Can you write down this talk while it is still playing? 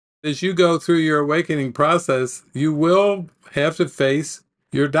As you go through your awakening process, you will have to face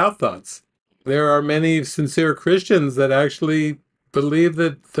your doubt thoughts. There are many sincere Christians that actually believe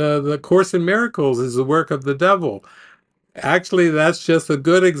that the Course in Miracles is the work of the devil. Actually, that's just a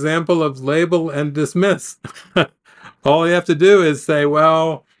good example of label and dismiss. All you have to do is say,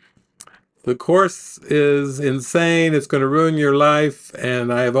 well, the Course is insane, it's going to ruin your life,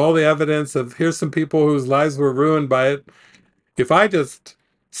 and I have all the evidence of here's some people whose lives were ruined by it. If I just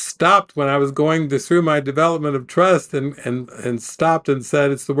stopped when I was going through my development of trust and stopped and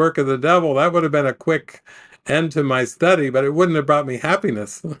said it's the work of the devil, that would have been a quick end to my study, but it wouldn't have brought me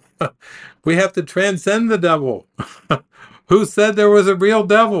happiness. We have to transcend the devil. Who said there was a real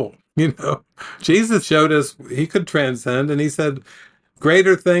devil? Jesus showed us he could transcend, and he said,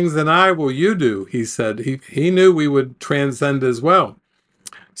 greater things than I will you do, he said. He knew we would transcend as well.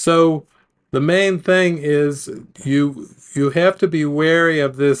 So the main thing is you have to be wary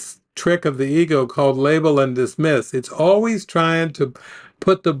of this trick of the ego called label and dismiss. It's always trying to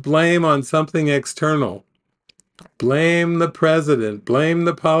put the blame on something external. Blame the president, blame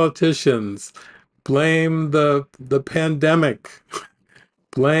the politicians, blame the pandemic,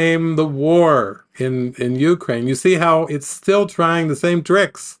 blame the war in Ukraine. You see how it's still trying the same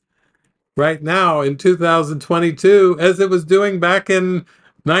tricks right now in 2022 as it was doing back in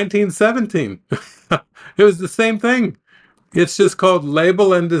 1917. It was the same thing. It's just called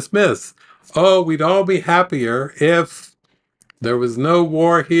label and dismiss. Oh, we'd all be happier if there was no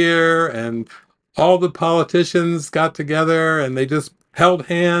war here and all the politicians got together and they just held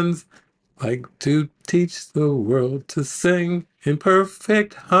hands, like to teach the world to sing in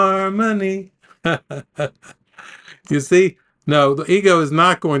perfect harmony. You see, no, the ego is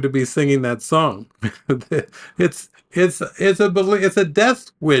not going to be singing that song. It's a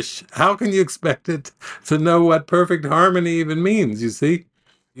death wish. How can you expect it to know what perfect harmony even means? You see,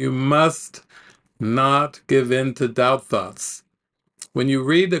 you must not give in to doubt thoughts. When you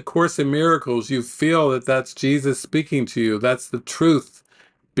read the Course in Miracles, you feel that that's Jesus speaking to you. That's the truth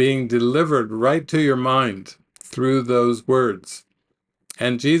being delivered right to your mind through those words.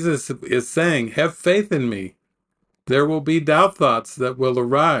 And Jesus is saying, have faith in me. There will be doubt thoughts that will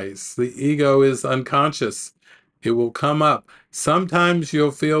arise. The ego is unconscious. It will come up. Sometimes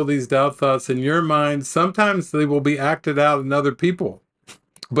you'll feel these doubt thoughts in your mind. Sometimes they will be acted out in other people.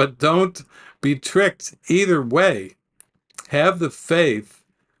 But don't be tricked either way. Have the faith,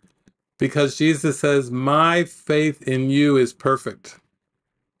 because Jesus says, my faith in you is perfect.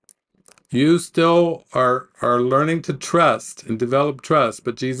 You still are learning to trust and develop trust,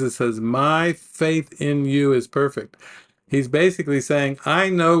 but Jesus says, my faith in you is perfect. He's basically saying, I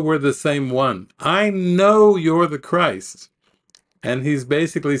know we're the same one. I know you're the Christ. And he's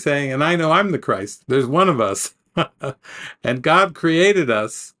basically saying, and I know I'm the Christ. There's one of us. And God created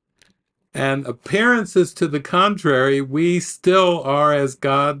us. And appearances to the contrary, we still are as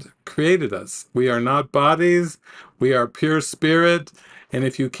God created us. We are not bodies. We are pure spirit. And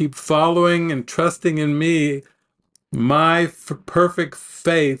if you keep following and trusting in me, my perfect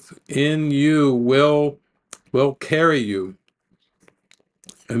faith in you will carry you.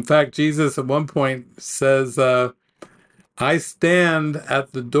 In fact, Jesus at one point says, I stand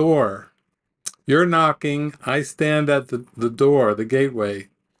at the door. You're knocking. I stand at the door, the gateway.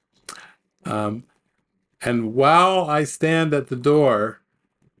 And while I stand at the door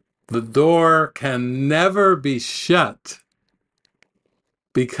can never be shut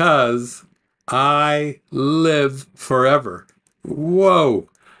because I live forever. Whoa!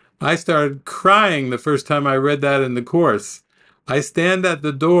 I started crying the first time I read that in the Course. I stand at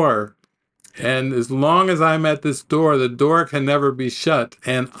the door, and as long as I'm at this door, the door can never be shut,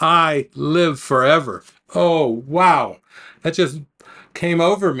 and I live forever. Oh, wow. That just came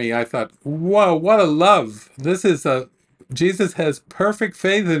over me. I thought, whoa, what a love. Jesus has perfect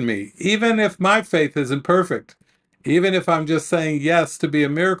faith in me, even if my faith isn't perfect. Even if I'm just saying yes to be a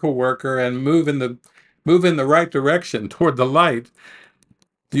miracle worker and move in the right direction toward the light,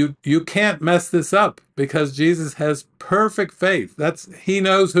 you can't mess this up because Jesus has perfect faith. He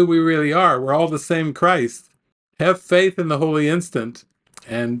knows who we really are. We're all the same Christ. Have faith in the holy instant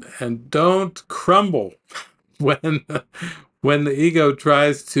and don't crumble when when the ego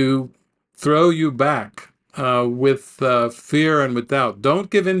tries to throw you back with fear and with doubt. Don't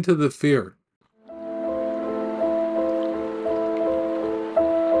give in to the fear.